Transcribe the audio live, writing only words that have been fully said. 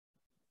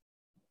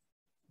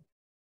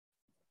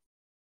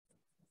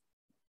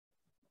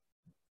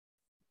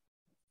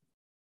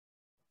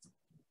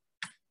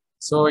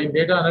So in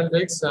data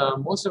analytics,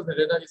 most of the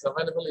data is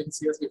available in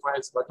CSV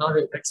files, but not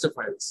in text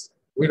files.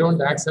 We don't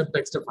accept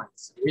text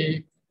files.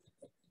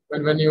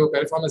 When you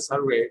perform a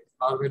survey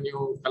or when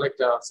you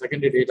collect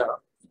secondary data,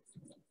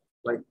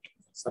 like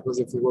suppose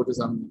if you go to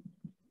some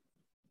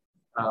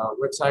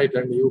website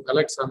and you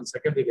collect some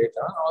secondary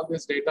data, all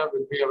this data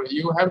will be,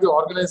 you have to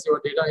organize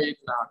your data in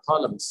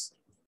columns.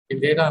 In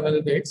data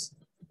analytics,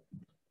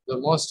 the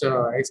most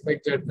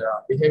expected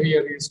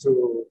behavior is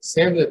to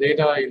save the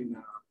data in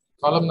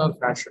columnar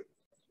fashion.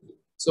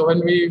 So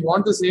when we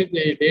want to save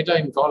the data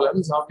in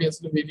columns,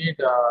 obviously we need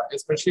a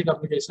spreadsheet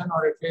application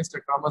or at least a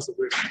comma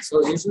separation.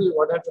 So usually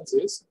what happens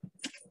is,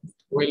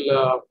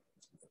 whenever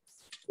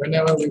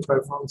we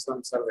perform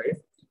some survey,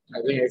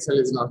 I think Excel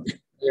is not there.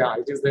 Yeah,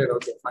 it is there.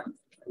 Okay, fine.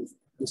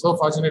 I'm so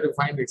fortunate to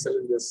find Excel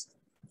in this.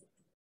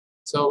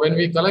 So when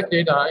we collect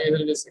data,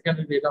 either it is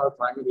secondary data or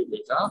primary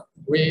data,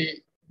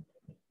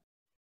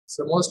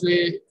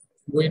 mostly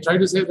we try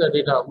to save the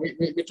data. We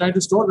try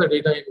to store the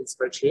data in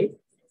spreadsheet,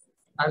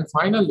 and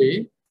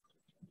finally,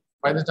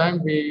 by the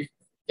time we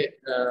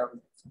go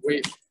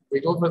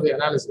for the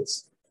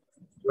analysis,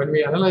 when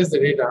we analyze the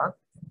data.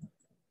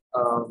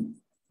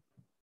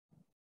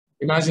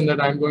 Imagine that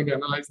I'm going to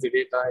analyze the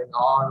data in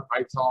R,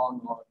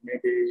 Python, or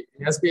maybe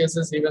in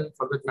SPSS, even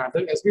for that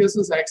matter.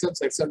 SPSS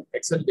accepts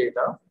Excel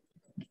data,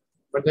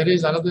 but there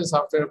is another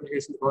software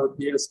application called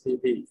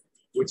PSPB,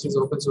 which is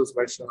open source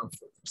version of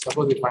it.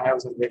 Suppose if I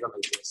have some data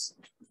like this.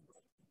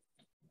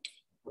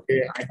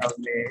 Okay, I have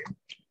name,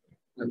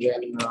 and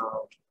then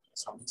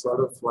some sort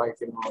of like,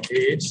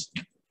 age,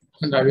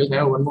 and I will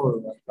have one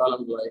more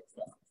column like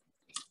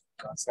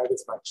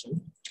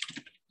satisfaction.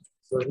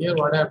 So here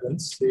what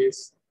happens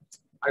is,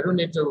 I don't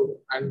need to,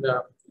 and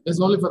this is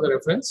only for the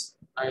reference.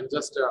 I'll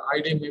just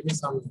ID maybe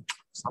some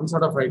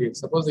sort of ID.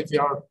 Suppose if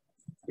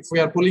we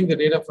are pulling the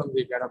data from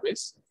the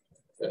database,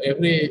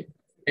 every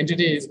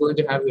entity is going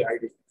to have the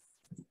ID.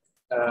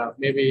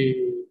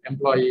 Maybe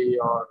employee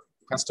or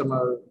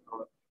customer,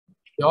 or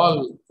they're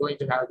all going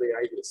to have the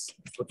IDs.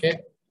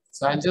 Okay,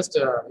 so I'll just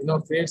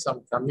create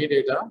some dummy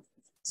data,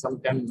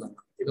 some 10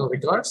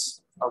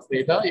 records of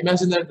data.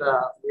 Imagine that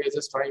we are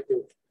just trying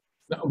to.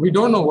 We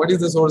don't know what is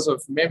the source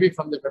of, maybe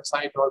from the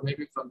website or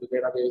maybe from the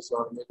database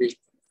or maybe.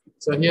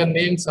 So here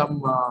name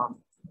some, I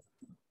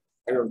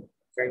don't know,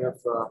 kind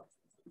of,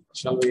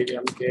 shall we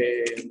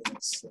MK,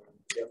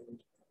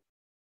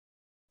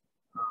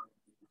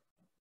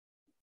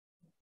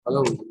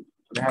 hello,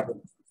 what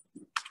happened?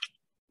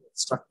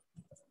 Stuck.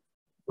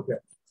 Okay.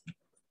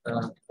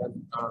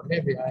 Then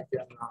maybe I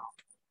can,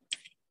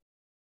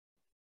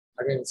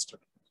 again,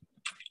 stuck.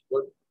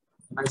 Good,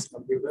 nice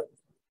computer.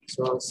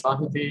 So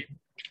Sahiti.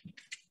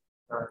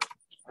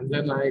 And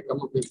then I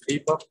come up with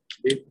Deepak,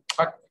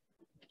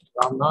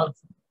 Ramnath.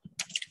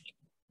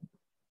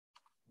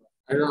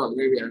 I don't know,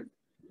 maybe I'm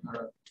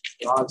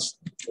Raj,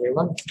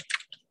 Revant.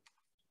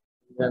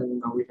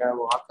 Then we have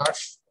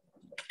Akash.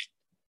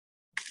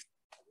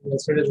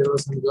 Yesterday there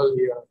was some girl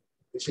here,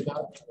 Rishita. I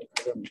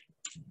don't know.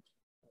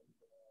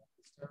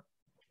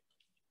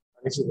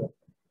 Rishita.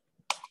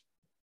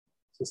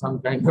 So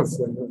some kind of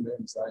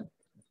names. And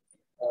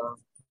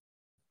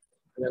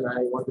then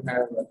I want to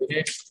have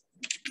Dinesh.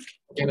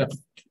 Enough.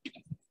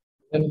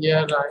 Then here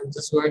I'm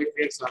just going to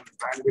create some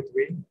bandwidth.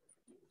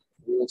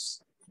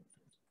 Use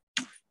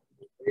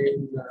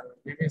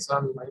maybe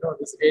some,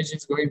 this age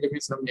is going to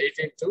be some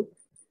 18 to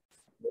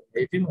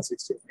 18 or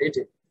 16,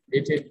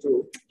 18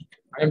 to,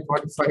 I am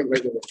 45 by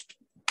the way.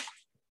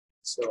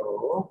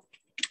 So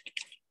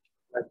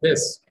like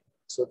this.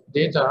 So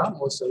data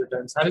most of the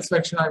time.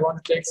 Satisfaction, I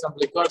want to take some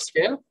Likert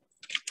scale,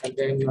 and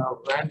then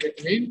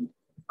bandwidth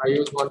I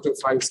use 1 to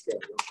 5 scale.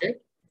 Okay.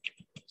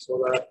 So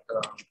that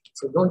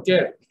so don't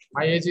care.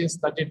 My age is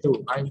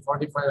 32. I'm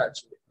 45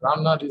 actually.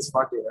 Ramnath is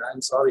 40.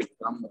 I'm sorry,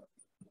 Ramnath.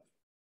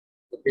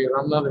 Okay,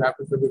 Ramnath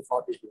happened to be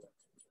 40 here.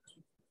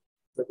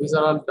 So these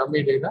are all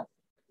dummy data.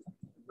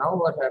 Now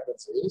what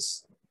happens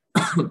is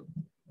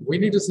we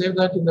need to save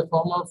that in the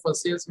form of a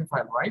CSV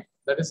file, right?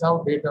 That is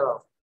how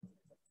data.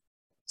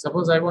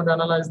 Suppose I want to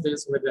analyze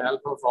this with the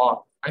help of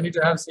R. I need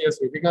to have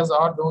CSV because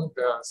R don't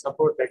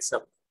support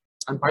Excel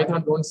and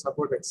Python don't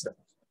support Excel.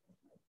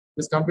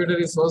 This computer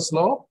is so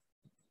slow.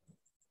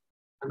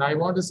 And I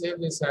want to save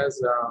this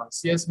as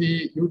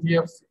CSV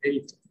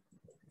UTF-8.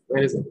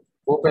 Where is it?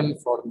 Open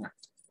format.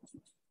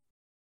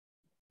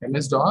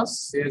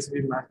 MS-DOS,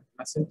 CSV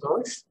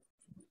Macintosh.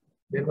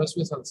 There must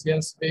be some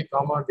CSV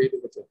comma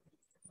delimiter.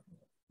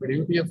 But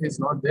UTF is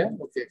not there.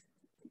 Okay.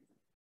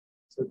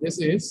 So this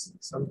is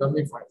some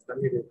dummy file,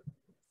 dummy data.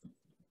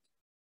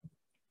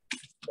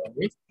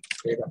 Dummy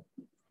data.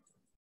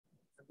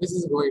 This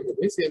is going to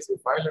this CSV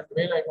file, and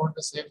when I want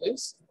to save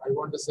this, I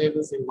want to save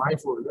this in my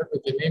folder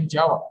with the name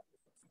Java.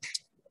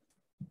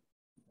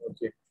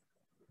 Okay.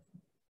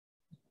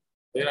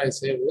 There I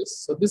save this.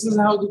 So this is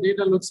how the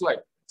data looks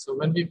like. So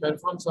when we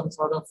perform some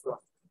sort of,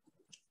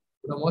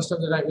 most of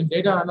the time in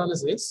data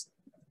analysis,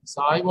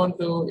 so I want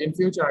to, in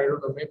future, I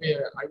don't know, maybe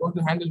I want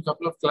to handle a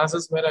couple of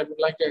classes where I would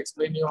like to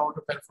explain you how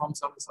to perform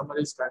some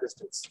summary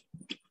statistics.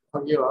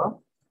 Here,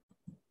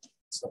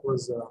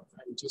 Suppose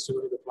I just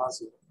go to the class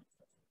here.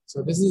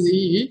 So this is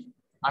EE.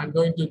 I'm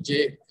going to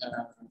J.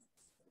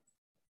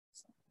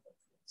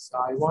 So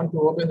I want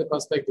to open the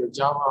perspective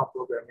Java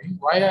programming.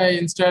 Why I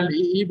installed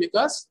EE?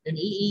 Because in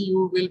EE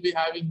you will be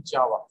having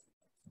Java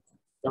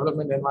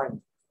development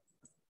environment.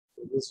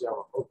 So this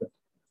Java open.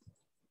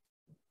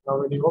 Now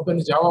when you open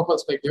the Java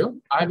perspective,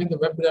 I'm in the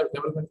web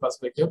development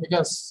perspective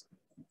because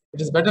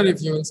it is better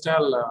if you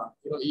install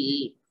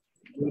EE.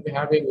 You will be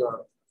having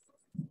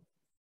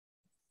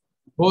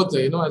both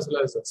as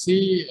well as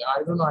C.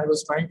 I don't know. I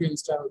was trying to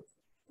install.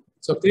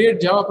 So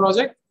create Java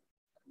project.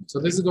 So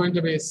this is going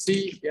to be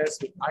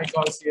CSV. I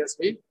call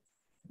CSV.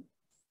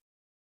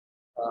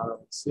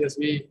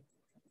 CSV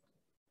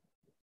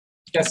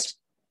test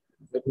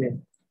with me.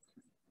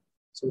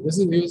 So this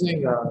is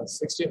using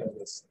 16, I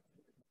guess.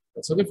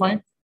 That's okay,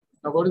 fine.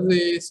 Now go to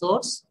the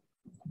source.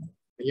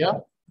 Yeah.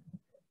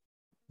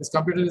 This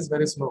computer is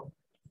very slow.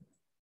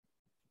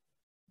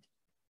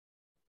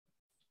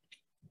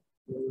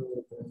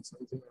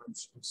 Something I'm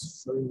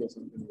showing you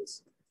something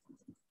else.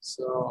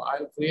 So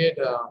I'll create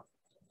a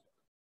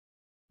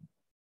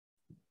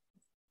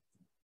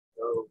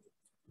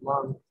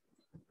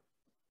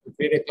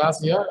create a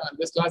class here, and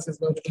this class is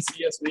going to be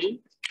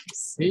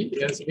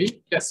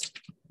CSV test.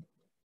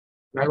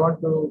 And I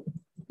want to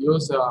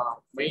use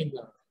main.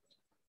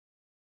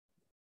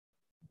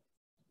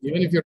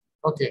 Even if you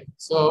okay,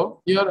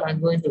 so here I'm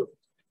going to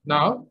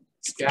now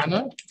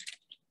scanner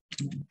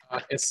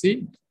SC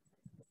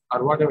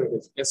or whatever it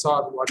is,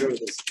 SR whatever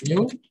it is,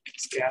 new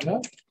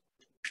scanner,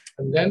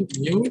 and then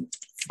new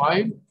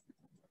file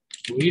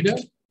reader,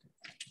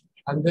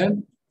 and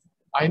then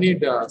I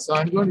need, so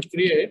I'm going to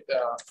create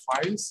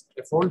files,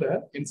 a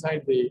folder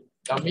inside the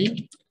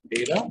dummy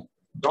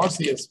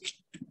data.csv.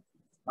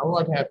 Now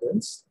what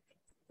happens,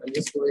 I'm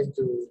just going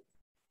to,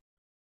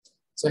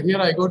 so here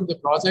I go to the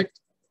project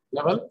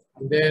level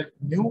and there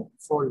new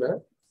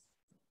folder,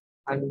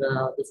 and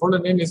the folder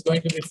name is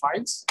going to be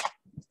files.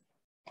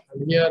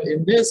 And here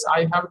in this,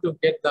 I have to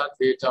get that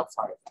data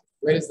file.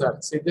 Where is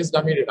that? See this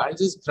dummy data. I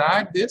just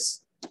drag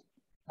this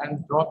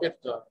and drop it.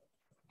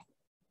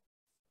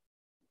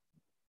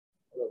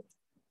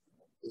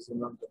 This is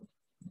not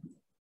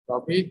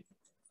copy,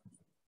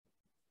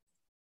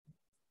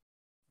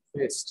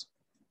 paste,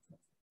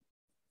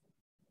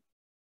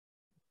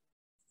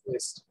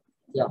 paste.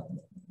 Yeah.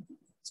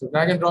 So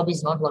drag and drop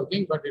is not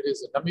working, but it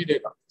is a dummy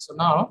data. So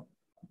now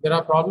there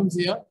are problems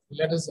here.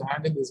 Let us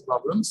handle these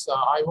problems.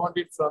 I want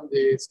it from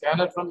the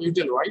scanner from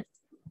util, right?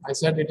 I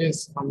said it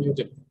is from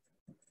util.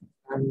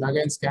 And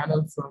again,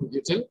 scanner from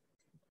util.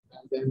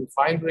 And then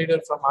file reader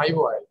from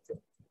IO. I think.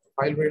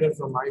 File reader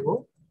from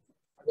IO.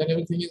 And then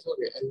everything is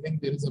okay. I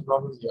think there is a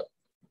problem here.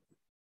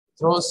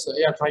 Throws,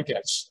 yeah, try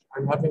catch.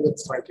 I'm happy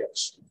with try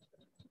catch.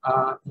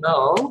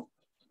 Now,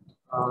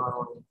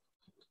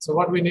 so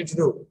what we need to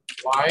do?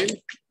 While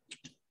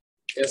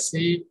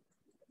SC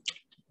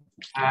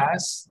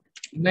has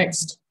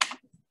next,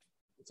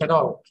 if at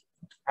all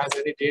has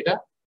any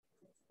data,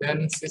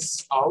 then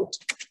sys out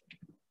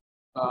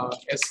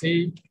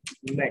SC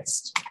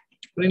next.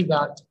 Print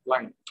that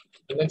line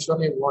and then show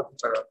me what.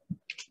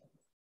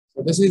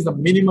 So this is the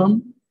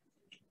minimum.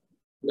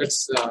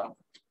 Let's.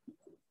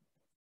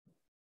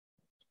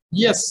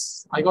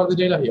 Yes, I got the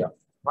data here,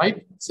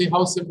 right? See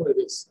how simple it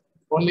is.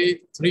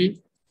 Only 3.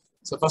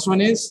 So first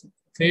one is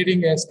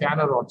creating a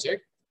scanner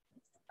object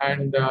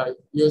and by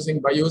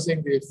using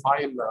the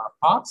file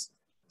paths.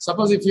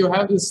 Suppose if you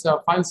have this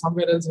file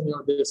somewhere else in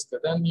your disk,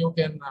 then you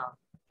can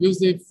use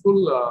the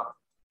full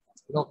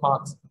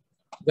path.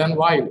 Then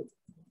while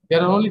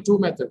there are only 2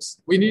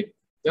 methods,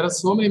 there are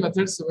so many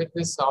methods with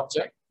this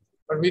object,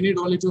 but we need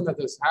only 2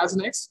 methods. Has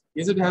next,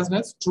 is it has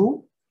next?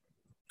 True.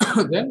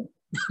 Then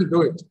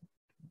do it.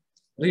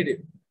 Read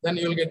it. Then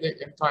you will get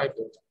the entire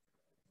data.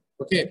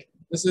 Okay,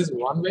 this is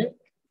one way.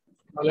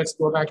 Now let's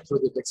go back to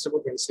the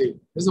textbook and see.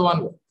 This is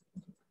one way.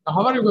 Now,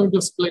 how are you going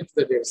to split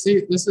the data?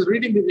 See, this is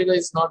reading the data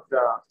is not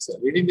so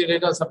reading the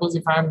data. Suppose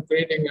if I am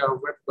creating a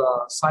web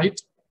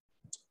site,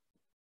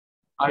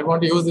 I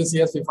want to use the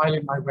CSV file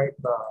in my web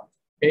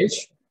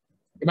page.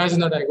 Imagine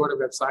that I go to a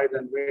website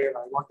and where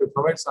I want to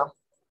provide some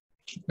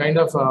kind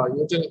of I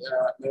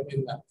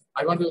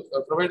want to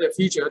provide a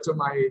feature to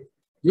my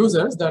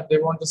users that they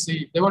want to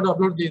see. They want to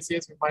upload the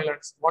CSV file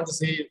and want to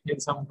see it in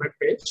some web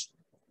page.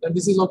 Then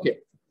this is okay.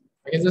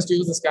 I can just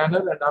use the scanner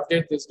and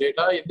update this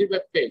data in the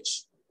web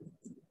page.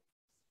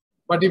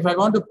 But if I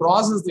want to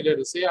process the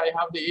data, say I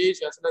have the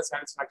age as well as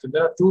satisfaction,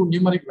 there are 2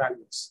 numeric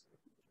values.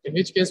 In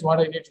which case, what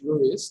I need to do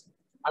is,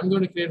 I'm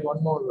going to create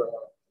one more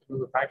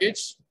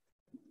package.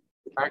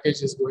 The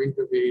package is going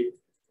to be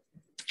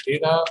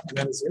data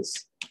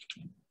analysis.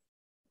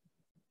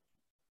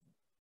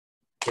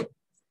 Okay.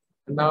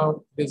 And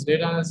now this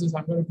data analysis,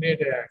 I'm going to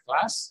create a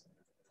class.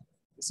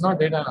 It's not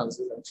data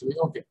analysis actually.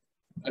 Okay.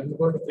 I'm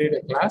going to create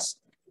a class.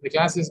 The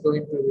class is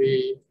going to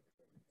be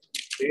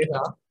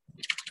data.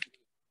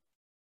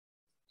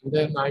 And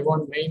then I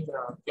want main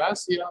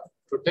class here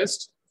to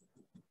test.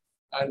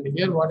 And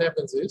here what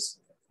happens is,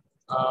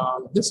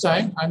 this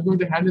time I'm going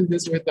to handle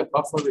this with a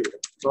buffer reader.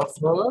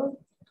 Buffer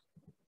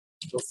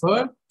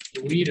buffer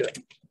reader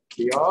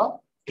br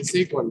is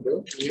equal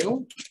to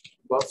new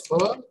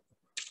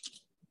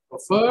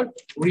buffered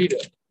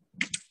reader,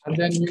 and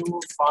then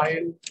new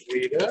file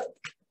reader,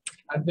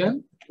 and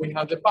then we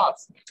have the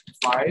path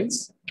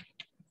files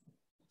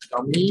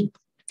dummy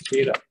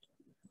data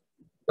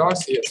dot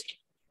csv.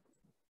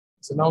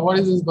 So now what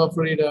is this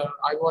buffer reader?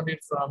 I want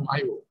it from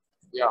IO.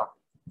 Yeah,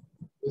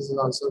 this is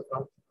also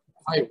from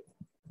IO.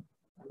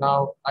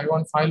 Now I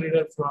want file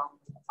reader from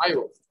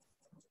IO.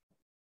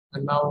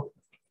 And now,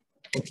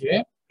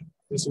 okay,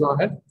 let's go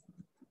ahead.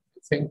 I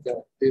think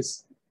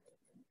this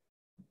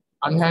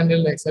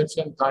unhandled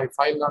exception type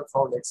file not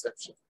found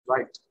exception,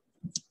 right?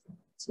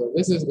 So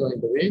this is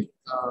going to be,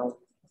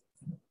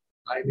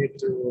 I need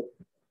to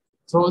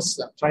throw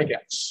some try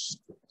catch.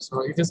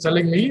 So it is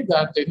telling me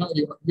that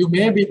you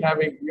may be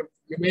having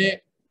you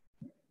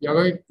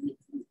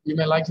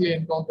may likely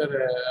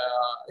encounter a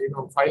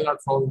file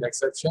not found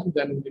exception.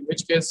 Then in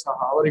which case,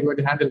 how are you going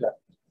to handle that?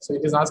 So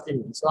it is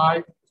asking me. So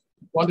I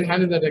want to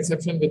handle that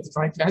exception with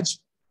try catch.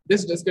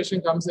 This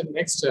discussion comes in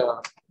next.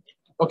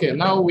 Okay,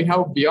 now we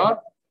have br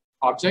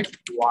object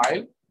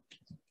while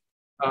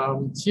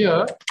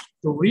here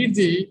to read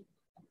the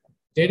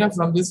data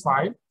from this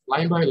file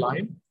line by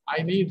line.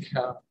 I need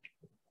a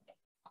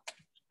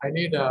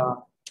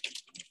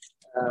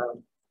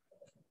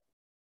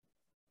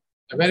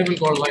variable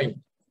called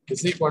line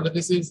is equal to,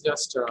 this is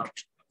just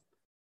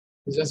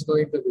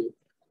going to be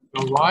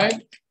now while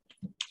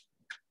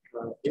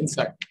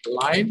inside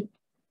line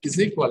is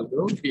equal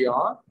to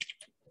br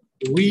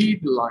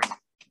read line.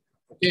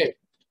 Okay,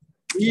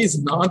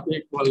 is not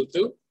equal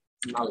to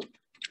null.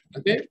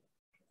 Okay,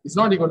 it's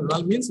not equal to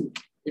null means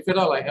if at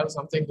all I have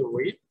something to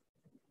read,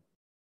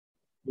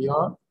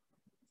 br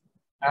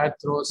add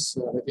throws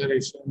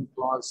declaration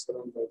clause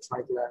from the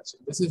try catch.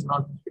 This is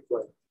not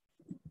required.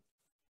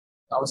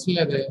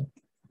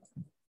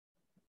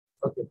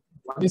 Okay,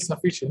 one is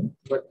sufficient,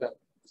 but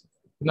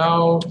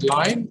now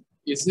line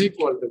is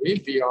equal to the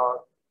br.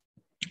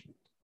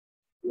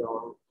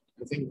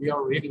 I think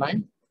br read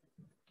line.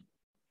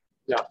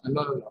 Yeah,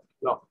 no.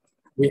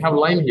 We have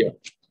line here.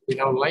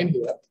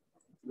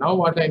 Now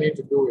what I need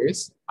to do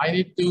is I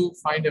need to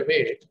find a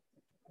way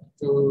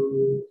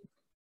to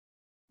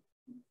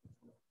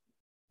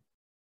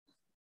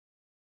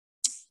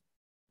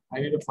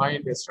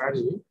find a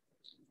strategy.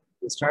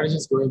 The strategy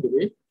is going to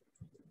be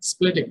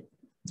splitting.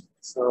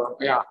 So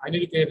yeah, I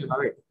need to create an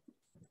array.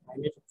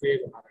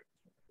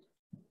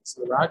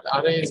 So that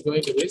array is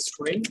going to be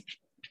string.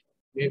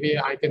 Maybe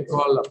I can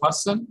call a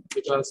person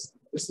because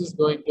this is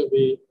going to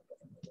be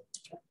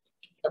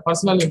a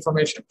personal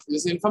information.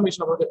 This is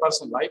information about the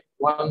person, right?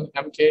 One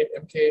MK,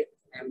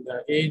 and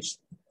age.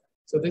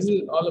 So this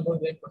is all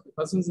about the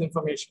person's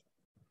information.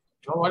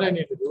 Now what I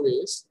need to do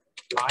is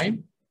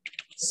line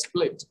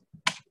split.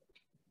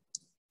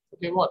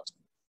 Okay, what?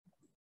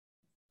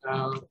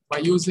 By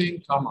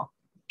using comma.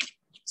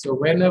 So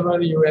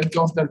whenever you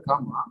encounter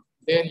comma,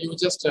 then you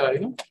just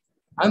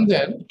and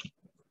then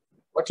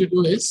what you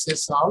do is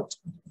sys out,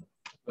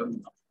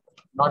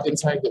 not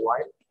inside the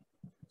while.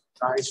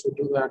 I should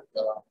do that.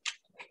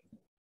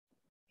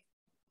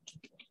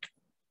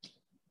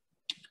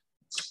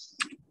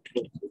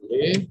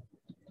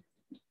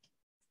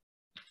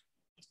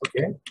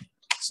 Okay.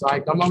 So I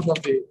come out of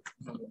the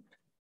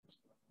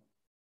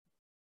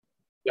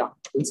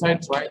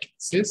inside try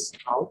sys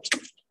out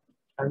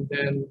and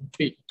then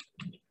p.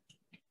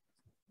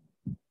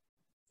 I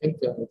think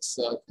it's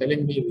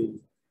telling me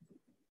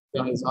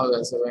the is all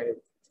as a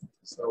variable.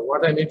 So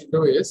what I need to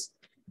do is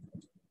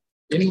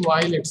in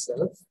while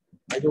itself,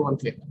 I do one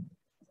thing.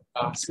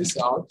 Sys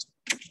out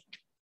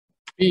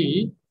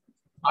p.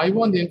 I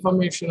want the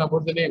information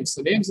about the names.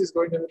 The names is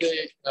going to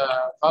be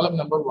the column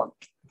number 1.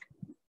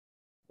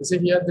 You see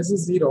here, this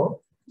is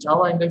 0.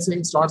 Java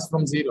indexing starts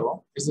from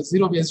 0. It's a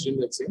 0-based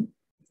indexing.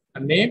 A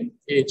name,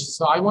 age.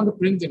 So I want to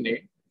print the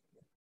name.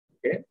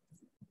 Okay.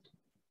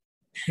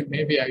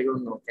 Maybe I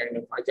don't know. Kind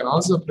of. I can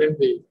also print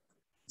the.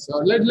 So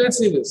let's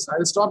see this.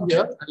 I'll stop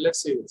here and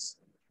let's see this.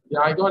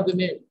 Yeah, I got the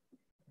name.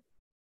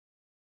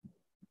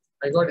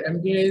 I got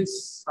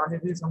MKs,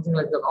 something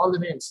like that. All the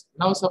names.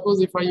 Now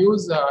suppose if I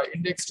use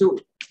index 2,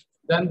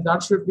 then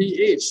that should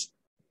be age.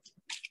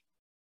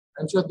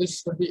 I'm sure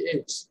this should be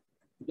age.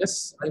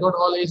 Yes, I got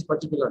all age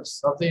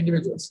particulars of the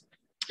individuals.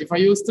 If I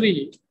use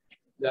 3,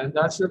 then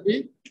that should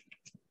be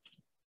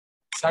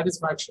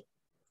satisfaction.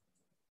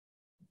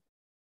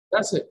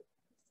 That's it.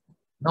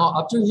 Now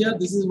up to here,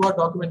 this is what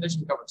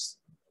documentation covers.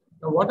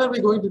 Now what are we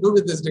going to do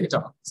with this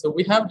data? So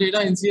we have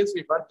data in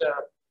CSV, but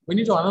we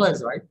need to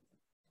analyze, right?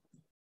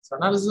 So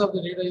analysis of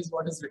the data is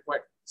what is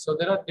required. So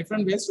there are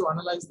different ways to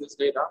analyze this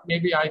data.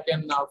 Maybe I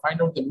can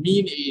find out the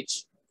mean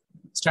age,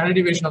 standard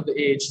deviation of the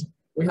age.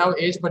 We have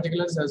age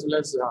particulars as well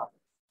as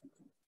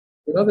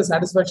the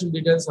satisfaction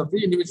details of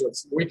the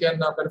individuals. We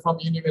can perform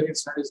univariate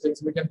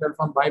statistics. We can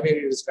perform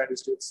bivariate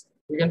statistics.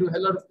 We can do a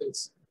lot of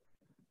things.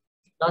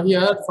 Now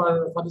here,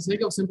 for the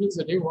sake of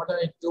simplicity, what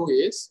I do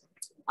is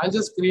I'll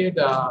just create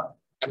a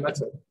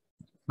method.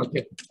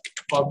 Okay,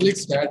 public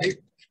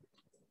static,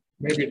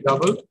 maybe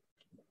double,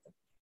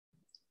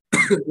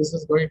 this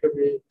is going to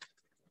be,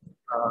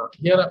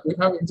 here we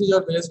have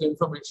integer based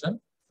information.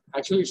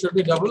 Actually, it should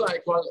be double. I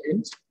call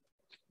int.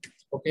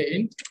 Okay,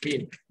 int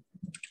mean.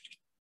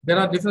 There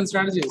are different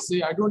strategies.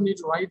 See, I don't need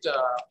to write,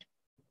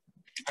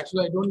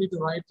 actually, I don't need to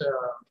write,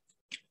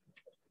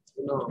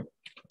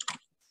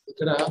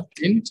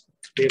 int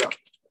data.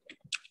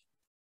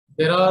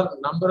 There are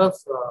number of,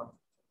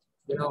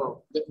 there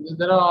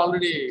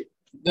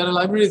are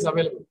libraries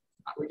available.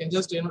 We can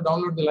just,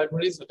 download the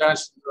libraries,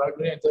 attach the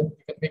library, and then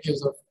we can make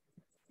use of.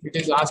 It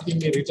is asking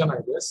me return,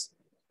 I guess.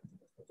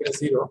 Okay,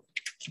 0.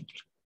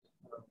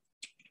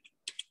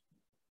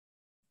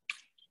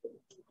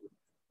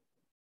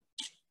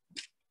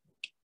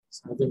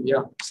 I think,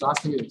 yeah, it's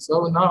asking me.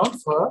 So now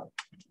for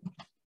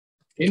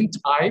int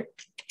I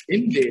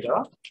in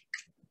data,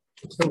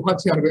 so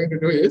what you are going to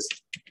do is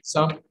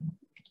sum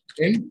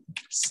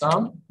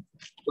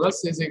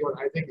plus is equal.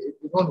 I think it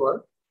won't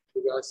work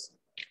because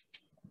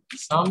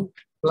sum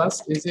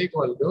plus is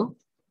equal to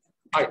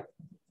I.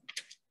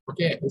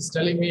 Okay, it's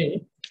telling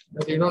me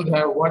that you don't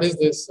have what is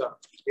this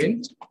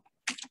int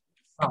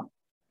sum.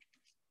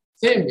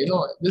 Same,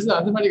 this is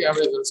arithmetic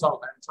average also.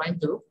 I'm trying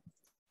to.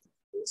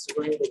 It's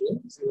going to be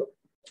 0.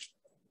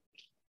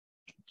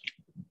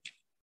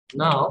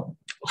 Now,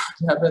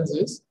 what happens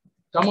is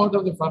come out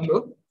of the for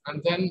loop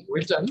and then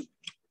return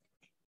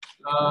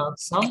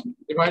sum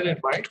divided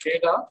by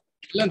data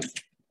length.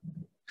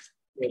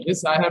 Okay,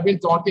 this I have been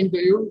talking to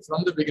you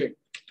from the beginning.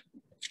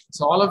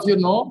 So all of you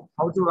know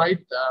how to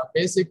write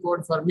basic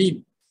code for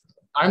mean.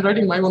 I'm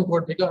writing my own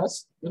code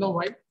because, you know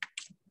why?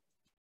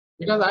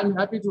 Because I'm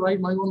happy to write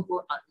my own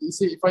code. You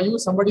see, if I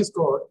use somebody's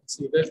code,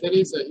 see, there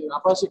is in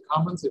Apache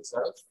Commons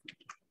itself.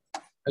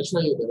 I'll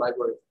show you the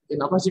library.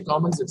 In Apache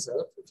Commons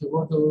itself, if you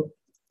go to,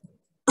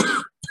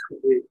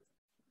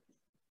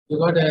 you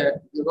got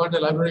a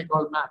library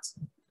called math.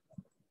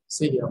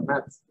 See here,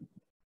 math.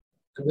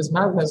 And this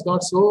math has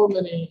got so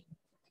many,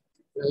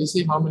 you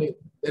see how many,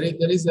 there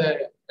is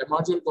a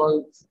module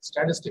called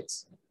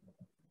statistics.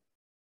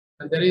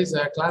 And there is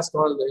a class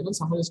called,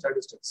 summary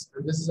statistics.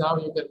 And this is how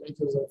you can make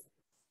use of,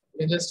 you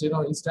can just,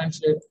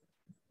 instantiate.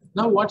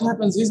 Now what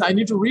happens is I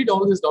need to read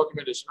all this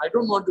documentation. I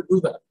don't want to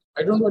do that.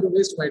 I don't want to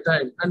waste my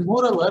time. And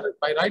moreover,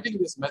 by writing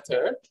this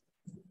method,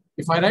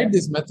 if I write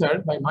this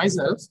method by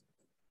myself,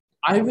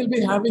 I will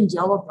be having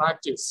Java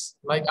practice.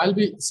 Like I'll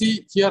be,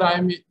 see here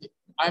I'm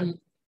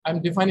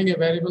defining a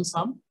variable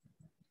sum,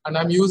 and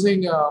I'm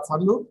using a for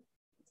loop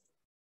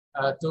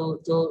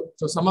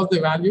to sum of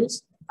the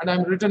values, and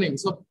I'm returning.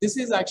 So this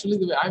is actually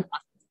the way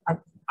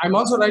I'm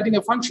also writing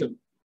a function,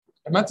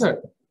 a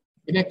method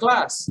in a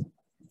class.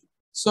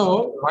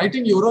 So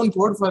writing your own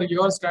code for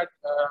your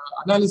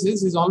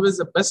analysis is always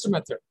the best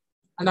method.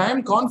 And I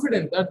am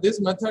confident that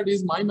this method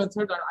is my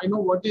method, and I know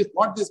what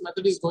this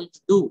method is going to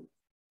do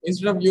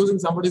instead of using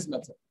somebody's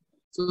method.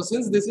 So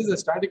since this is a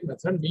static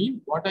method,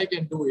 what I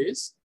can do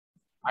is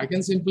I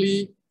can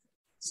simply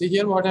see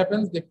here what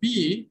happens. The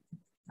P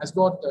has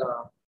got,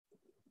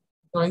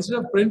 so instead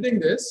of printing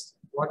this,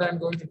 what I'm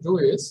going to do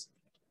is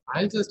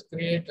I'll just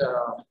create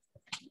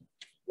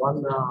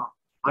one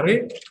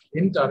array,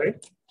 int array.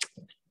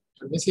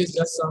 And this is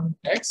just some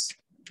x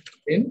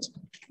int.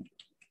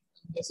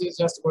 This is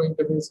just going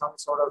to be some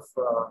sort of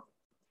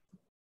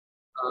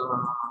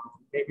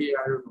maybe,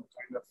 I don't know,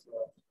 kind of.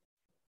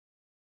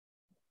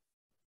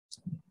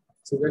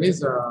 So there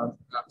is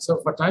so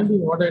for time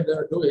being, what I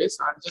do is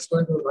I'm just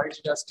going to write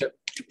it as step.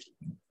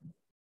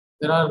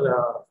 There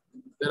are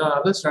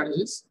other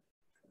strategies.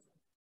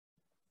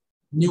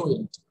 New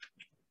int.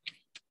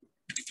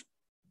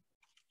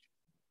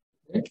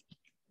 Okay.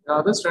 There are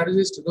other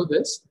strategies to do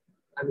this.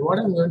 And what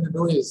I'm going to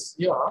do is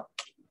here,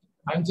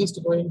 I'm just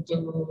going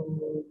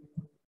to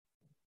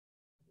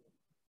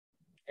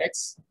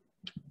X.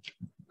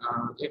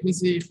 Let me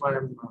see if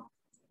I'm,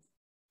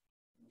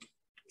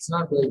 it's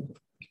not going to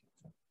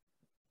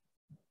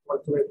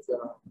work with,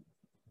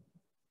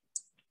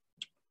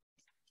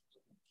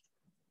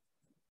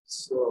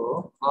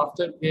 so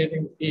after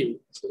creating P,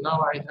 so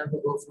now I have to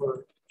go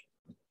for,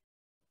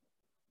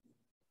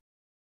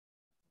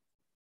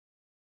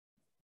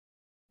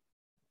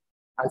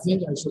 I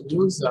think I should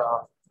use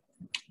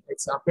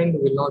X append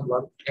will not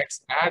work,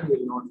 X add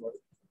will not work.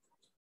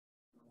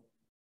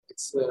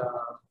 It's I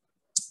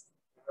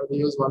have to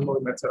use one more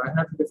method. I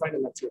have to define a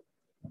method.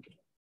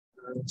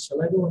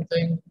 Shall I do one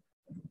thing?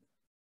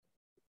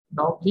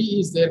 Now P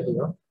is there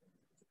here,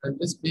 and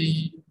this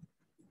P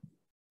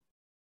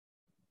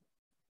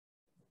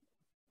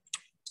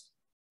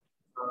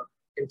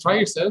in try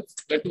itself.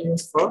 Let me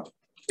use for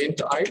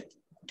int I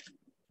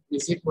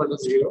is equal to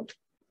 0,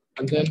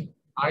 and then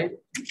I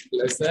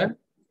less than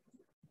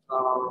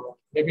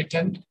maybe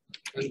 10,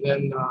 and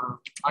then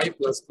I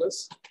plus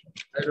plus.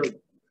 I don't know.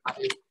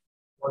 I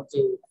want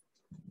to,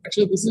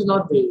 actually this is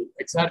not the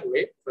exact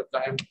way, but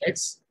I am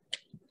X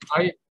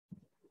I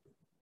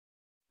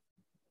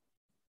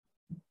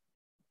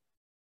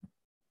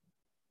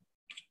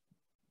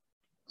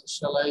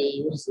shall I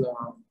use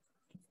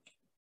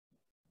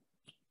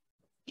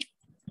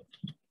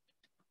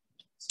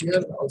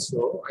here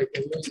also I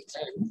can use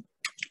N.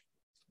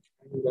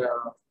 and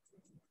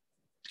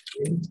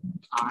int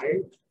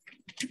I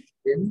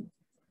in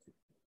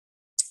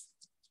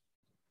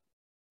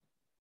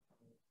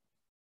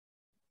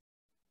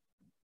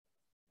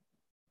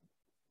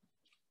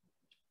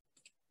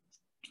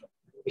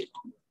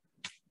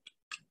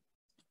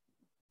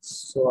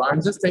so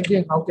I'm just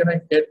thinking, how can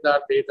I get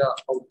that data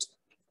out?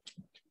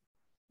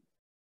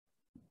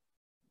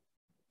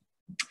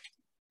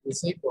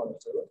 Is equal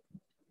to,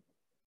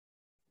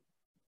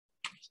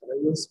 shall I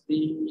use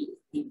P?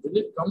 Will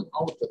it come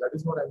out? That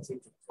is what I'm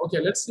thinking. Okay,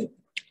 let's see.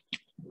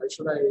 Why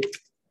should I?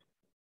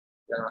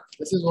 Yeah,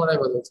 this is what I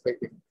was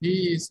expecting.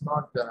 P is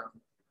not.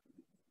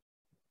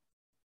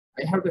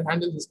 I have to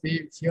handle this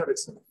P here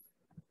itself.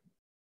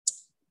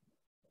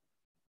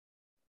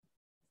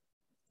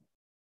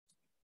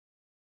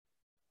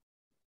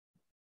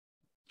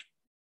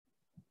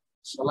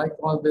 Shall I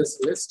call this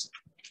list?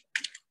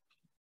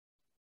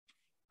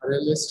 Array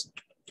list.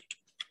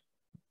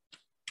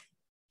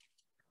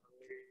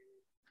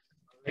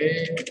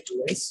 Array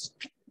list.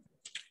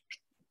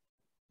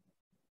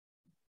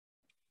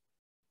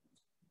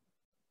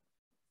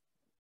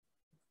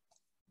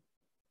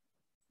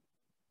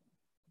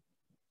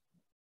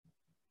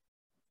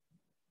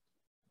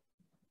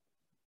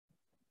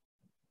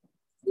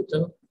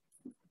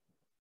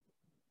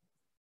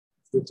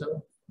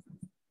 Little.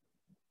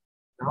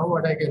 Now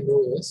what I can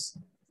do is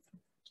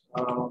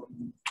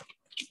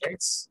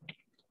let's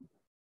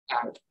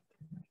add.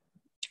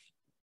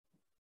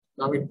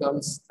 Now it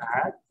comes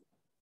add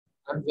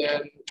and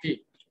then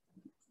P.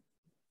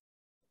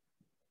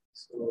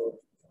 So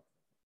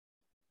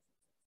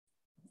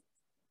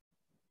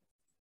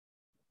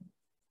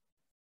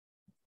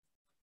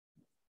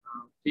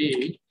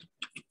P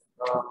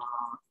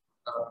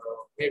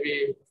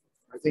maybe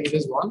I think it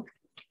is 1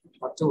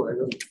 or 2. I don't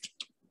know.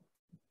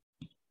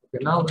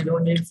 Okay, now we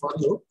don't need for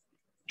loop.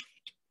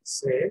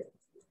 Save.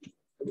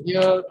 And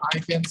here I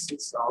can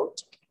sys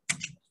out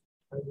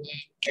and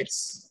then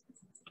X.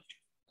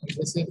 And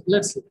this is,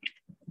 let's see.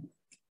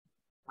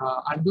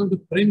 I'm going to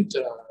print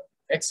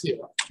X here.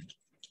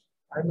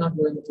 I'm not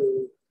going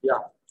to, yeah,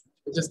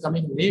 it's just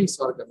coming, names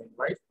are coming,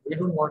 right? We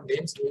don't want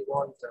names, we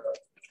want,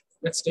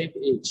 let's take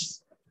age.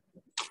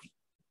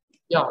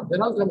 Yeah,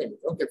 they're all coming.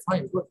 Okay,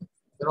 fine, good.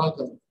 They're all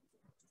coming.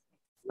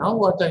 Now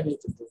what I need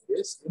to do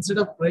is, instead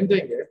of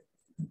printing it,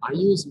 I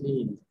use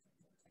mean.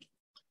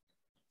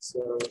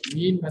 So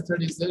mean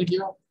method is there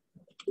here.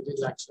 It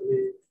is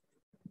actually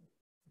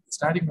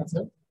static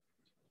method.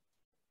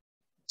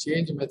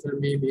 Change method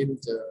mean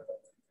int.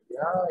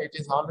 Yeah, it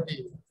is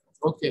already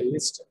okay.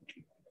 List.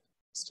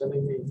 It's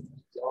telling me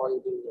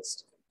already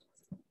list.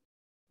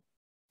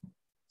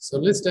 So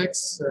list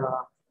X.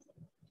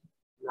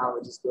 Now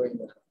it is going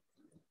there.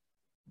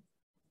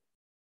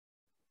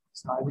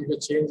 So I need to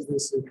change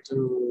this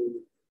into.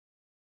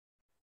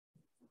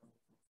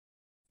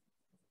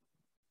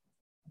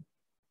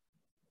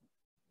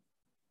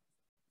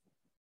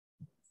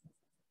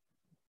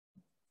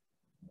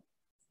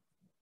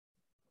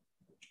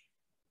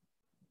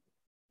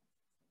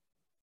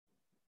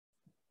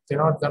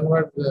 Cannot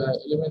convert the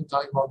element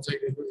type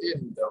object into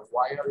int.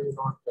 Why are you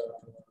not?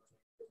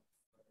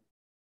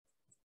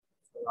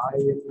 I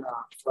in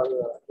for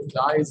int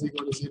I is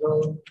equal to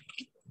 0.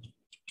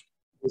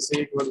 Is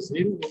equal to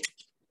 0.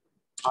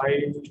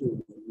 I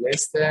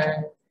less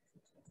than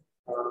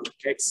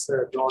x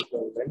dot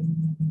when.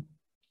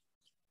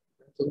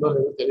 I'm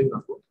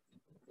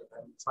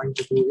trying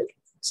to do it.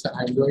 So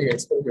I'm doing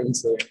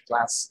experiments in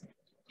class.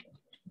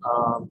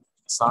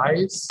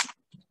 Size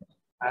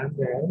and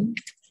then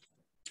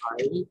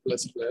I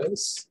plus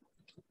plus.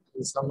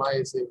 And some I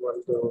is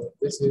equal to,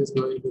 this is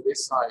going to be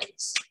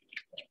size.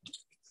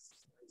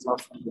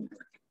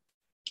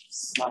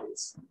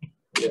 Size.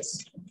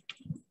 Yes.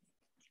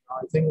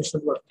 I think it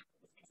should work.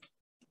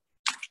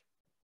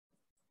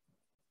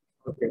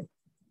 Okay.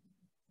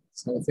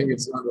 So I think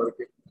it's not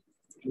working.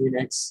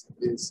 Next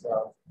is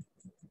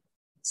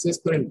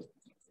sysprint.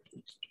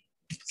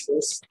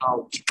 Sys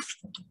out.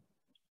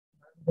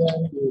 And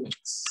then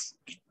units.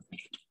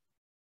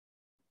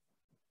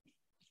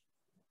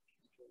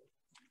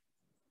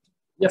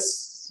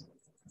 Yes,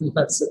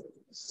 that's it.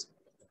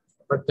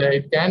 But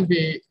it can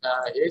be,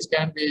 age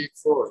can be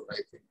 4, I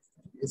think.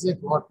 Is it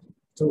what?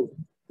 2?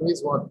 2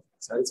 is what?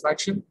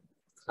 Satisfaction?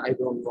 I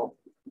don't know.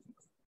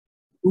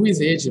 2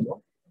 is age, you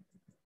know.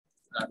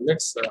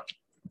 Let's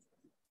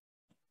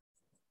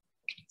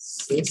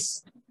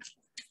sys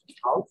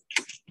out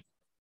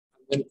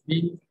and then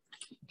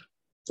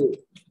P2.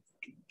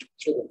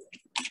 Sugar.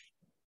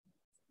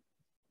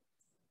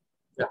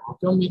 Yeah, how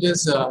come it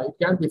is, it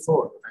can be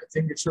 4. I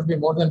think it should be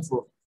more than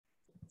 4.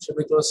 It should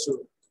be close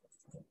to,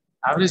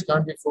 average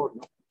can't be 4,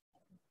 no?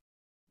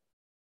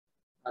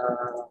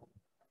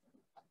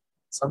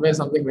 Somewhere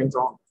something went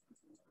wrong.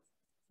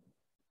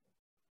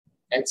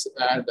 X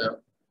add,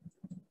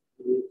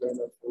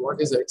 what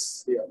is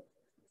X here?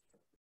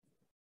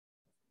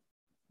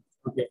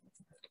 Okay,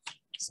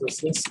 so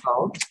sys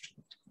out,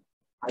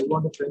 I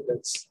want to print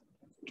X.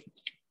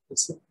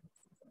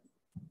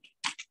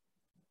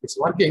 It's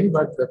working,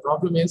 but the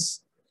problem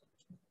is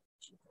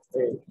A.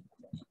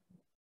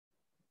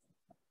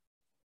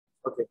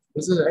 Okay,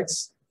 this is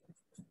X.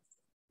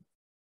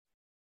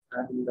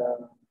 And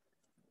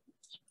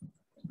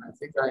I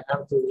think I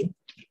have to,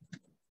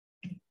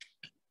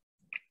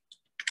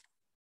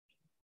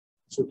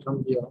 should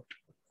come here.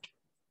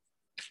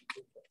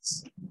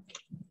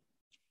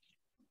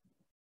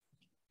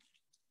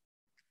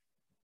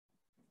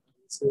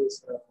 This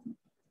is,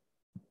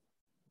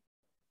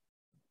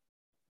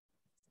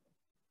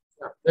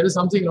 yeah, there is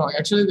something wrong.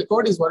 Actually, the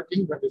code is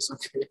working, but it's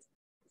okay.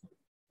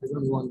 I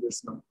don't want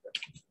this now.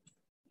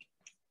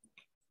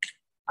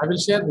 I will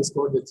share this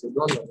code with you,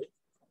 don't worry.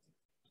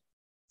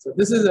 So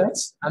this is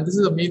X, and this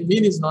is a mean.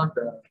 Mean is not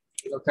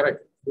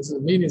correct. This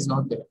is mean is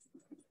not there.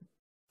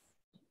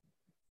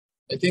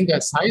 I think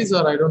a size,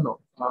 or I don't know.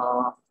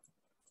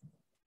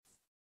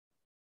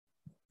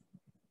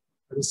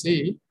 You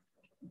see,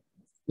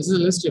 this is a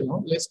list,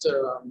 list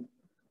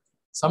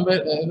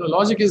somewhere,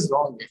 logic is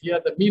wrong. Here,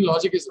 the mean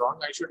logic is wrong.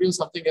 I should use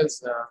something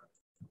else.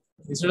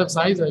 Instead of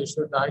size, I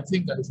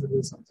think I should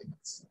use something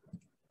else.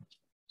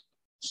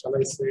 Shall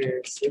I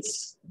say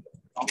sys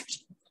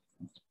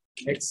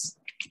X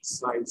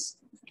size?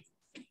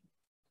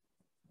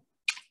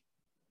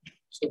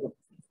 So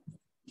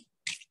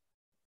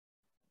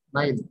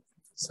 9.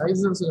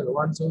 Size is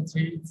 1, 2,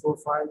 3, 4,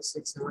 5,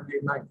 6, 7,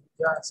 8, 9.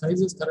 Yeah,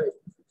 size is correct.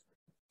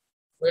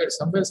 Wait,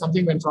 somewhere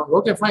something went wrong.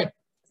 Okay, fine.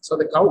 So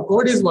the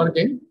code is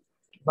working,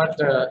 but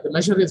the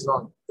measure is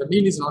wrong. The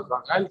mean is not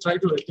wrong. I'll try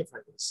to rectify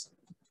this.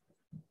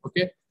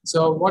 Okay.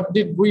 So what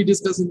did we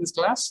discuss in this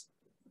class?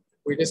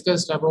 We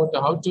discussed about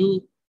how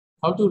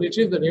to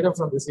retrieve the data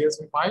from the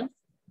CSV file,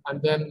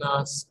 and then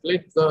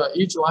split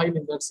each line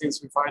in that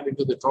CSV file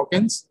into the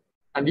tokens,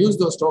 and use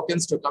those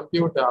tokens to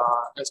compute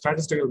a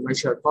statistical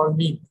measure called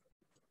mean.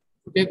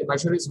 Okay, the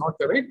measure is not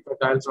correct, but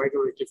I'll try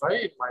to rectify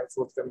in my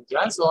forthcoming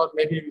class, or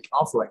maybe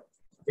offline.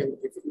 Okay,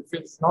 if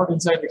it's not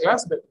inside the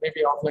class, but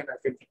maybe offline, I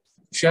can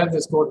share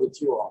this code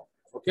with you all.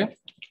 Okay,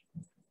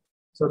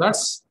 so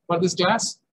that's for this class.